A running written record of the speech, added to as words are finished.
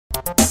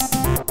Hi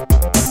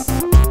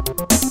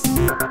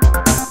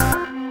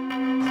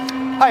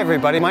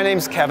everybody, my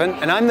name's Kevin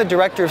and I'm the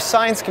Director of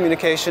Science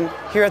Communication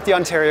here at the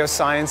Ontario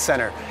Science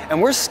Centre.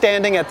 And we're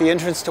standing at the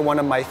entrance to one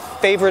of my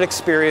favorite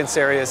experience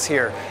areas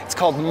here. It's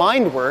called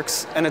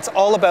Mindworks and it's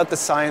all about the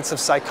science of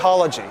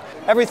psychology.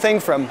 Everything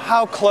from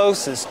how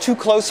close is too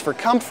close for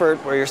comfort,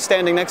 where you're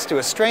standing next to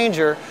a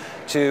stranger,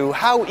 to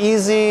how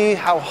easy,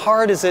 how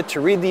hard is it to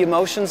read the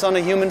emotions on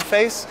a human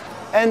face,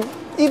 and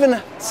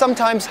even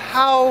sometimes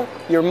how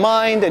your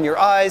mind and your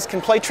eyes can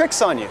play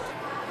tricks on you.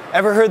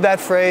 Ever heard that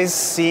phrase,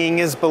 seeing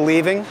is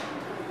believing?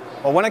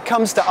 Well, when it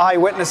comes to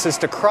eyewitnesses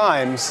to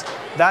crimes,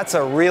 that's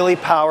a really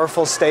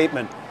powerful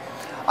statement.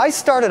 I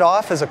started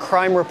off as a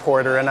crime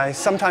reporter and I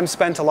sometimes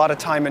spent a lot of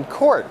time in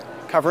court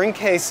covering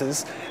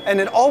cases, and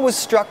it always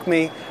struck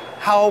me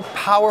how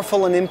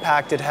powerful an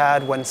impact it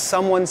had when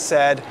someone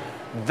said,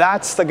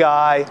 "That's the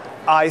guy,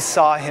 I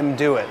saw him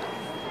do it."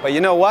 But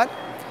you know what?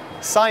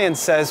 Science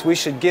says we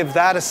should give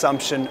that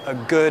assumption a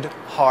good,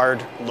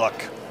 hard look.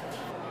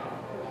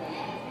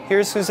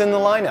 Here's who's in the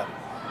lineup.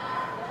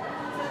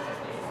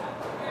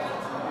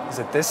 Is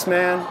it this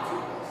man?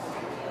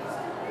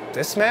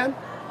 This man?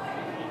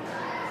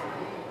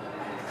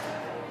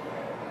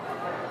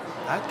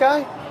 That guy?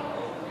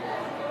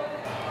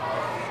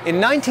 In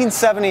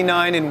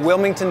 1979 in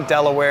Wilmington,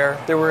 Delaware,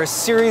 there were a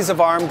series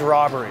of armed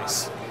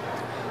robberies.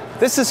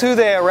 This is who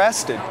they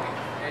arrested.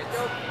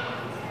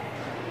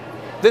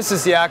 This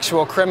is the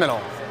actual criminal.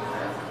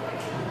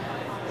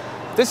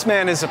 This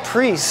man is a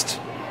priest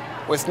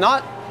with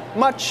not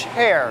much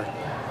hair.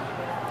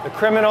 The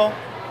criminal,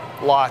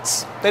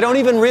 lots. They don't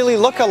even really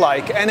look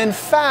alike. And in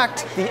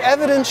fact, the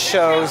evidence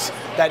shows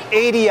that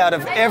 80 out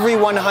of every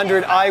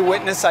 100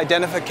 eyewitness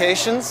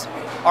identifications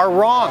are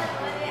wrong.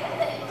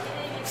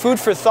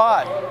 Food for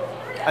thought.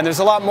 And there's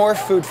a lot more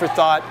food for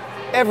thought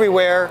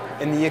everywhere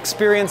in the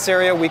experience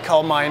area we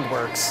call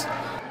Mindworks.